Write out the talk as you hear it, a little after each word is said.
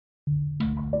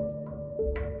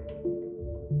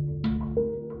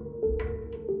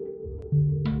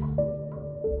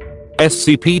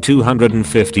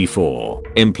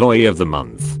SCP-254, Employee of the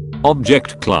Month.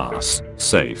 Object Class,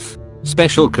 Safe.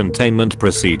 Special Containment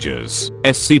Procedures.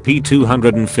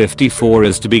 SCP-254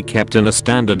 is to be kept in a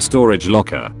standard storage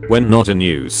locker when not in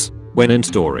use. When in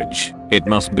storage, it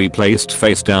must be placed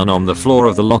face down on the floor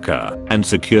of the locker and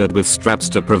secured with straps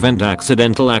to prevent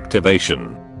accidental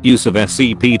activation. Use of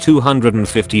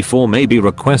SCP-254 may be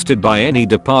requested by any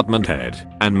department head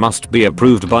and must be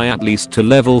approved by at least 2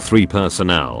 Level 3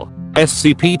 personnel.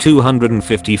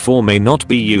 SCP-254 may not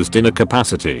be used in a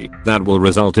capacity that will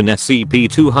result in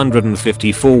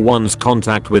SCP-254-1's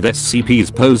contact with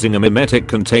SCPs posing a mimetic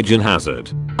contagion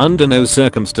hazard. Under no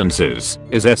circumstances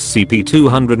is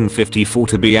SCP-254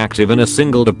 to be active in a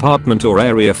single department or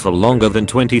area for longer than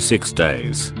 26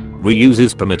 days. Reuse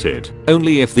is permitted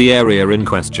only if the area in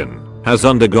question has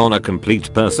undergone a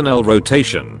complete personnel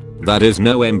rotation. That is,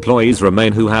 no employees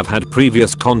remain who have had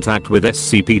previous contact with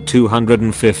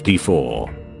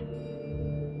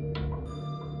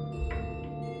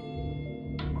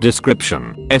SCP-254.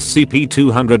 Description: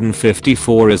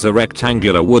 SCP-254 is a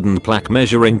rectangular wooden plaque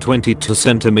measuring 22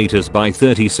 cm by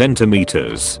 30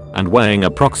 cm and weighing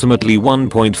approximately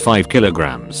 1.5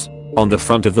 kilograms. On the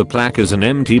front of the plaque is an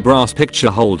empty brass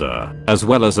picture holder, as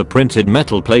well as a printed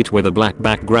metal plate with a black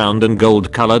background and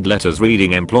gold-colored letters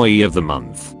reading Employee of the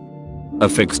Month.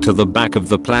 Affixed to the back of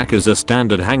the plaque is a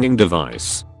standard hanging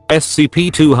device.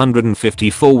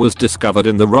 SCP-254 was discovered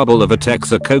in the rubble of a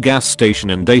Texaco gas station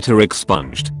in Data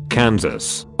Expunged,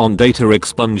 Kansas, on Data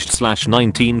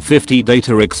Expunged/1950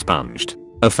 Data Expunged.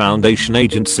 A Foundation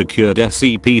agent secured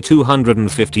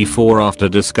SCP-254 after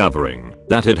discovering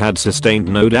that it had sustained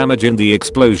no damage in the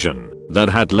explosion that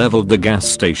had leveled the gas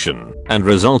station and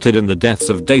resulted in the deaths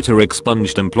of Data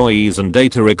Expunged employees and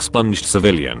Data Expunged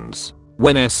civilians.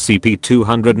 When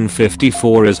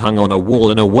SCP-254 is hung on a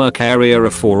wall in a work area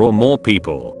of 4 or more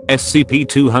people,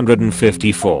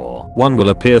 SCP-254-1 will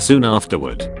appear soon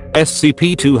afterward.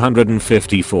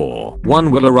 SCP-254-1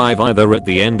 will arrive either at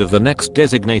the end of the next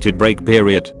designated break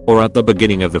period or at the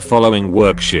beginning of the following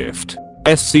work shift.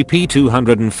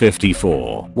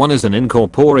 SCP-254-1 is an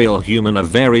incorporeal human of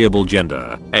variable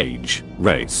gender, age,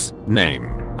 race, name,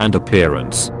 and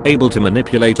appearance, able to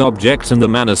manipulate objects in the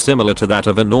manner similar to that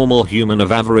of a normal human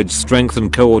of average strength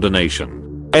and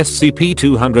coordination.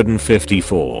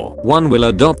 SCP-254-1 will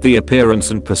adopt the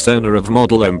appearance and persona of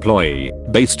model employee,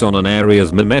 based on an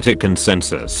area's mimetic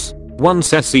consensus.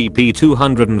 Once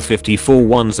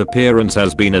SCP-254-1's appearance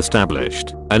has been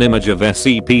established, an image of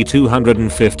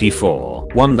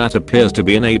SCP-254-1 that appears to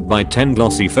be an 8x10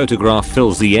 glossy photograph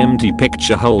fills the empty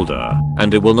picture holder,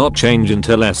 and it will not change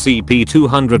until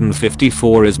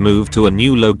SCP-254 is moved to a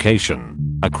new location.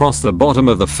 Across the bottom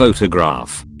of the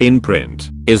photograph, in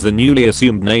print, is the newly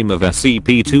assumed name of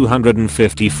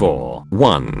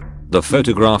SCP-254-1. The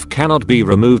photograph cannot be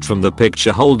removed from the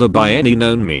picture holder by any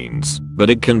known means, but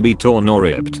it can be torn or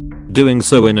ripped. Doing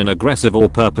so in an aggressive or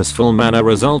purposeful manner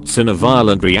results in a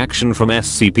violent reaction from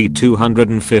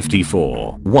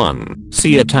SCP-254-1.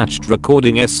 See attached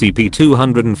recording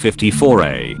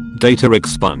SCP-254-A, Data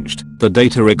Expunged, the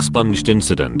Data Expunged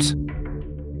Incident.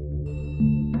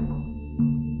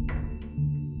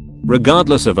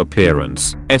 Regardless of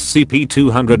appearance,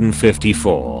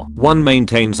 SCP-254-1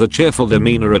 maintains a cheerful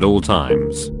demeanor at all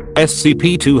times.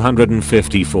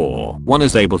 SCP-254-1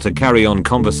 is able to carry on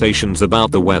conversations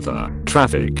about the weather,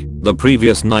 traffic, the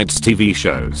previous night's TV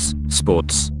shows,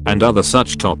 sports, and other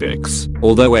such topics,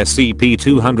 although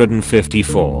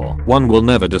SCP-254-1 will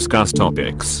never discuss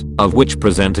topics of which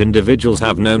present individuals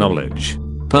have no knowledge.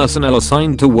 Personnel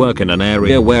assigned to work in an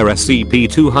area where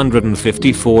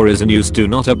SCP-254 is in use do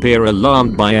not appear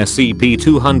alarmed by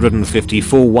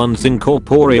SCP-254-1's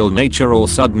incorporeal nature or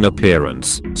sudden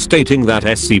appearance, stating that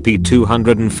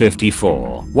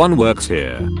SCP-254-1 works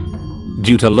here.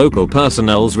 Due to local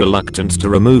personnel's reluctance to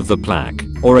remove the plaque,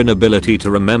 or inability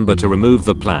to remember to remove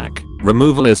the plaque,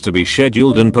 removal is to be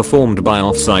scheduled and performed by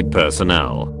off-site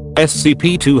personnel.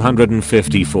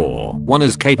 SCP-254-1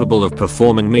 is capable of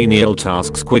performing menial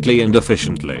tasks quickly and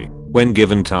efficiently when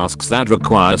given tasks that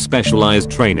require specialized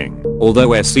training. Although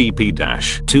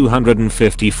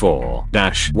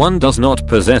SCP-254-1 does not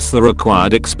possess the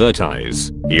required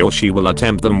expertise, he or she will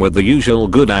attempt them with the usual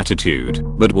good attitude,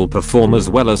 but will perform as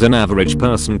well as an average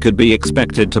person could be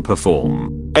expected to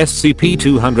perform.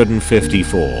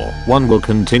 SCP-254-1 will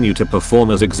continue to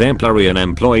perform as exemplary an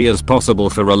employee as possible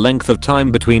for a length of time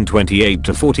between 28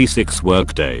 to 46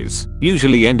 workdays,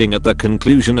 usually ending at the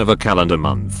conclusion of a calendar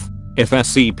month. If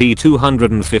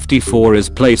SCP-254 is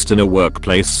placed in a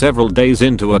workplace several days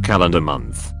into a calendar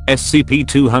month,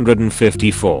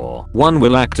 SCP-254-1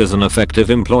 will act as an effective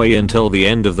employee until the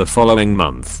end of the following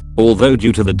month, although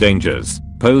due to the dangers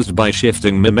posed by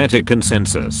shifting mimetic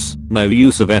consensus, no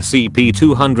use of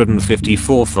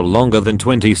SCP-254 for longer than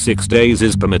 26 days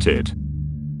is permitted.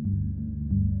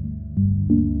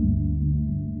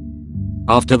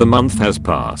 After the month has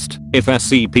passed, if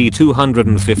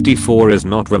SCP-254 is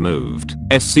not removed,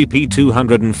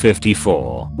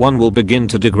 SCP-254-1 will begin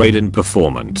to degrade in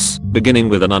performance, beginning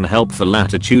with an unhelpful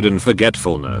attitude and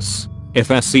forgetfulness. If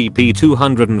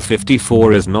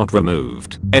SCP-254 is not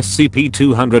removed,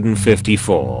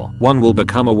 SCP-254-1 will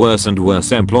become a worse and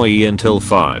worse employee until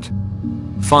fired.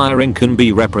 Firing can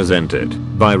be represented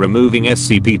by removing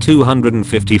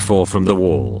SCP-254 from the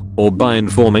wall, or by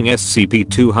informing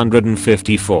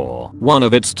SCP-254-1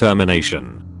 of its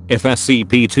termination. If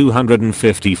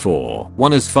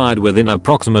SCP-254-1 is fired within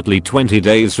approximately 20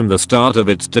 days from the start of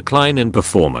its decline in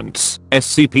performance,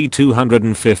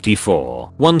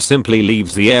 SCP-254-1 simply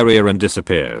leaves the area and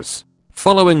disappears.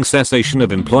 Following cessation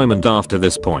of employment after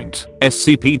this point,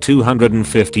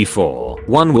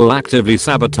 SCP-254-1 will actively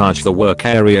sabotage the work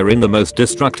area in the most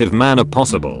destructive manner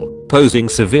possible, posing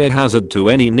severe hazard to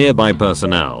any nearby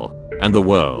personnel and the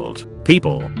world.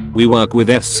 People, we work with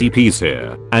SCPs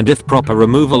here, and if proper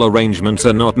removal arrangements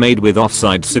are not made with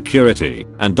off-site security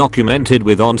and documented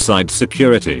with on-site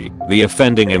security, the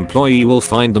offending employee will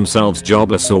find themselves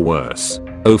jobless or worse.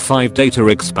 05 Data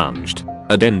expunged.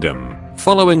 Addendum.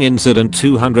 Following Incident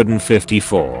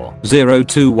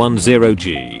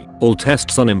 254-0210G, all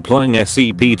tests on employing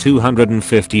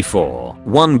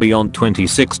SCP-254-1 beyond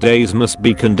 26 days must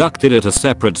be conducted at a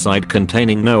separate site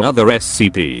containing no other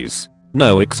SCPs.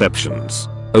 No exceptions.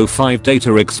 05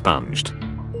 Data expunged.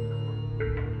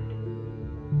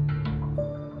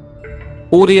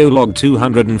 Audio log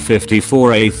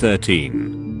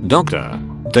 254A13. Dr.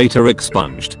 Data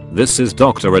expunged. This is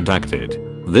Dr. Redacted.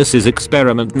 This is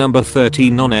experiment number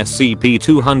 13 on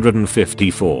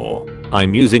SCP-254.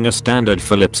 I'm using a standard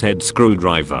Phillips head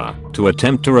screwdriver to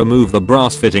attempt to remove the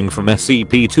brass fitting from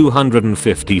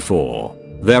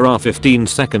SCP-254. There are 15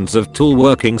 seconds of tool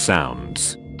working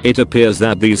sounds. It appears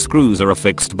that these screws are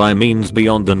affixed by means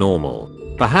beyond the normal.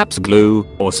 Perhaps glue,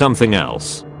 or something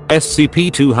else.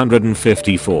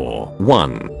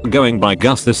 SCP-254-1. Going by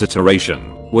Gus this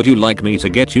iteration. Would you like me to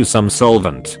get you some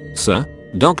solvent, sir?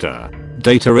 Dr.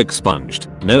 Data expunged.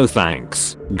 No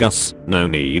thanks, Gus, no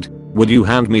need. Would you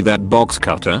hand me that box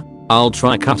cutter? I'll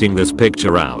try cutting this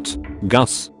picture out.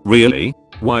 Gus, really?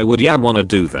 Why would ya wanna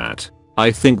do that?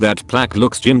 I think that plaque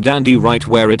looks Jim Dandy right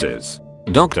where it is.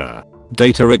 Dr.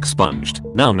 Data expunged.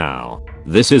 Now.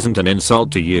 This isn't an insult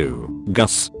to you,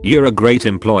 Gus, you're a great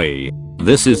employee.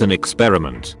 This is an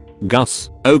experiment.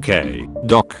 Gus, okay,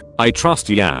 Doc, I trust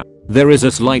ya. There is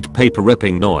a slight paper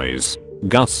ripping noise.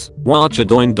 Gus, what ya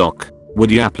doing, Doc? Would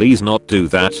ya please not do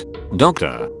that?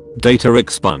 Dr. Data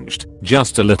expunged.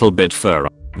 Just a little bit further.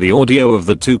 The audio of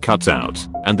the two cuts out,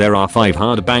 and there are 5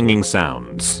 hard banging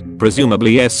sounds,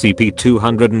 presumably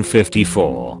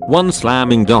SCP-254-1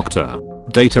 slamming Dr.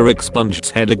 Data expunged's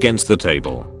head against the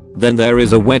table. Then there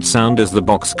is a wet sound as the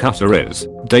box cutter is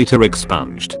Data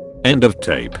expunged. End of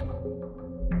tape.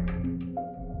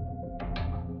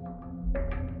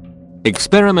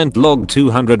 Experiment log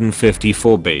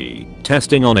 254B.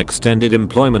 Testing on extended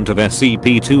employment of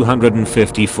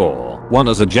SCP-254-1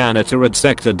 as a janitor at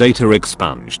Sector. Data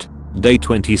expunged. Day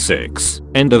 26.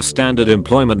 End of standard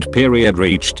employment period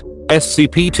reached.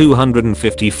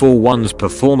 SCP-254-1's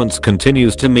performance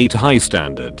continues to meet high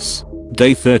standards.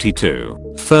 Day 32.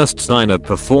 First sign of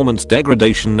performance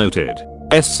degradation noted.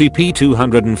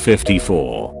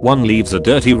 SCP-254-1 leaves a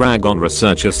dirty rag on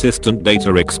Research Assistant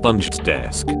Data expunged's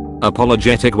desk.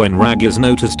 Apologetic when rag is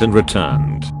noticed and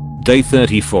returned. Day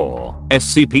 34.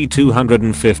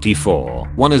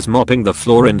 SCP-254-1 is mopping the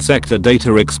floor in Sector.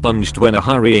 Data expunged when a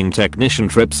hurrying technician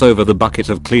trips over the bucket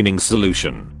of cleaning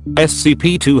solution.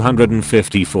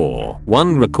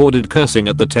 SCP-254-1 recorded cursing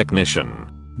at the technician.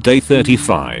 Day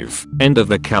 35. End of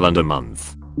the calendar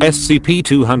month.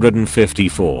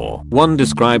 SCP-254-1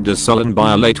 described as sullen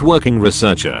by a late working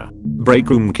researcher. Break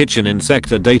room kitchen in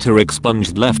Sector. Data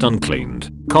expunged left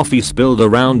uncleaned. Coffee spilled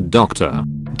around Dr.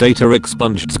 Data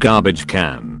expunged's garbage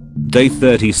can. Day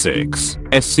 36.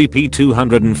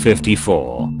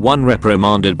 SCP-254-1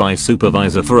 reprimanded by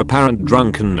supervisor for apparent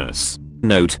drunkenness.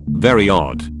 Note, very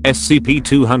odd.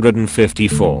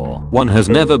 SCP-254-1 has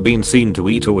never been seen to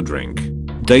eat or drink.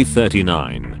 Day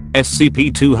 39.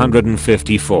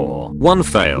 SCP-254-1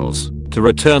 fails to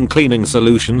return cleaning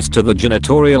solutions to the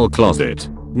janitorial closet.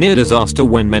 Near disaster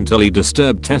when mentally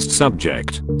disturbed test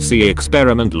subject, see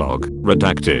experiment log,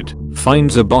 redacted,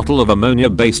 finds a bottle of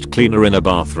ammonia-based cleaner in a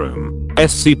bathroom.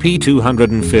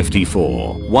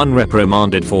 SCP-254, 1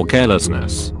 reprimanded for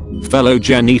carelessness. Fellow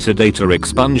janitor data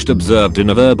expunged observed in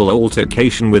a verbal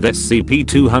altercation with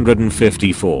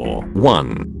SCP-254.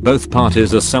 1. Both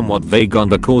parties are somewhat vague on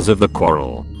the cause of the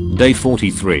quarrel. Day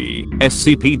 43,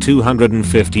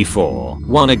 SCP-254.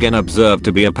 1 again observed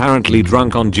to be apparently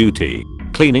drunk on duty.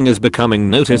 Cleaning is becoming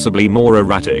noticeably more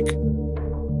erratic.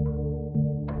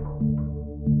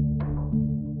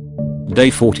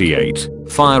 Day 48,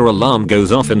 fire alarm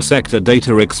goes off in sector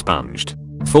data expunged.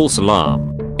 False alarm.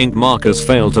 Ink markers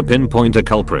fail to pinpoint a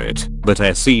culprit, but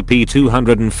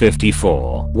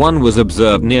SCP-254. 1 was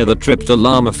observed near the tripped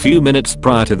alarm a few minutes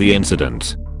prior to the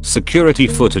incident. Security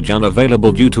footage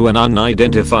unavailable due to an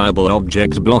unidentifiable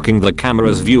object blocking the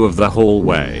camera's view of the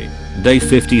hallway. Day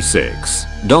 56,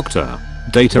 Dr.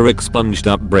 Data expunged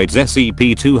upgrades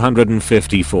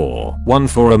SCP-254. 1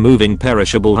 for removing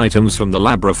perishable items from the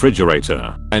lab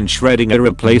refrigerator and shredding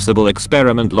irreplaceable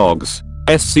experiment logs.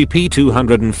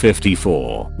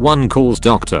 SCP-254. 1 calls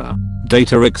Dr.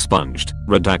 Data expunged,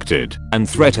 redacted, and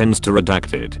threatens to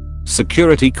redacted.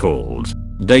 Security called.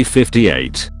 Day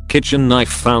 58. Kitchen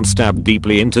knife found stabbed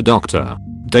deeply into Dr.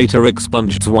 Data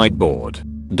expunged's whiteboard.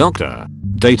 Dr.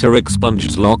 Data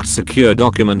expunged's locked secure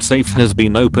document safe has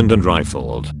been opened and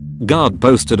rifled. Guard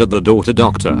posted at the door to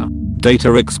Dr.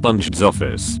 Data expunged's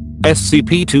office.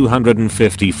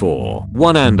 SCP-254.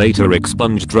 1 and Data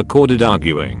expunged recorded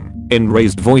arguing in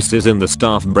raised voices in the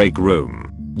staff break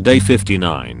room. Day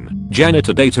 59.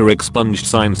 Janitor data expunged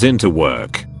signs into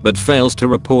work, but fails to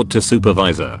report to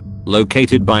supervisor.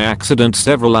 Located by accident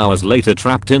several hours later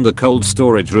trapped in the cold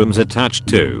storage rooms attached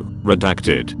to,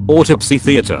 redacted, autopsy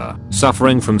theater,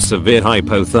 suffering from severe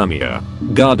hypothermia.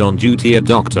 Guard on duty at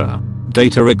Dr.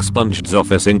 Data expunged's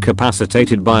office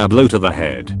incapacitated by a blow to the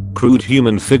head. Crude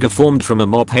human figure formed from a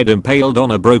mop head impaled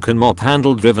on a broken mop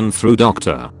handle driven through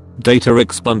Dr. Data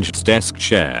expunged's desk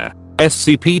chair.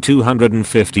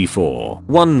 SCP-254.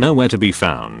 1 nowhere to be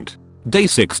found. Day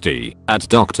 60. At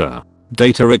Dr.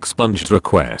 Data expunged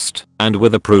request, and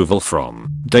with approval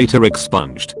from Data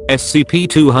expunged,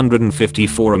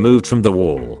 SCP-254 removed from the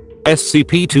wall.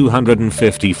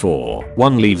 SCP-254.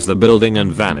 1 leaves the building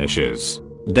and vanishes.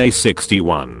 Day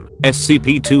 61.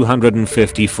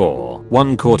 SCP-254.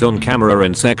 1 caught on camera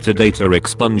in sector data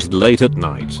expunged late at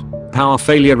night. Power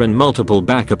failure and multiple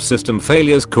backup system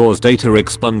failures caused data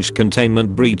expunged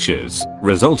containment breaches,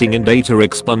 resulting in data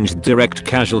expunged direct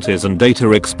casualties and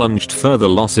data expunged further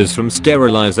losses from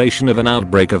sterilization of an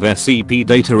outbreak of SCP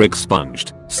data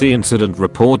expunged. See Incident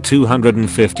Report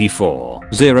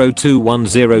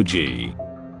 254-0210G.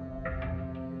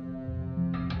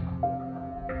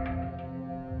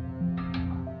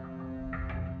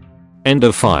 End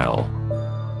of file.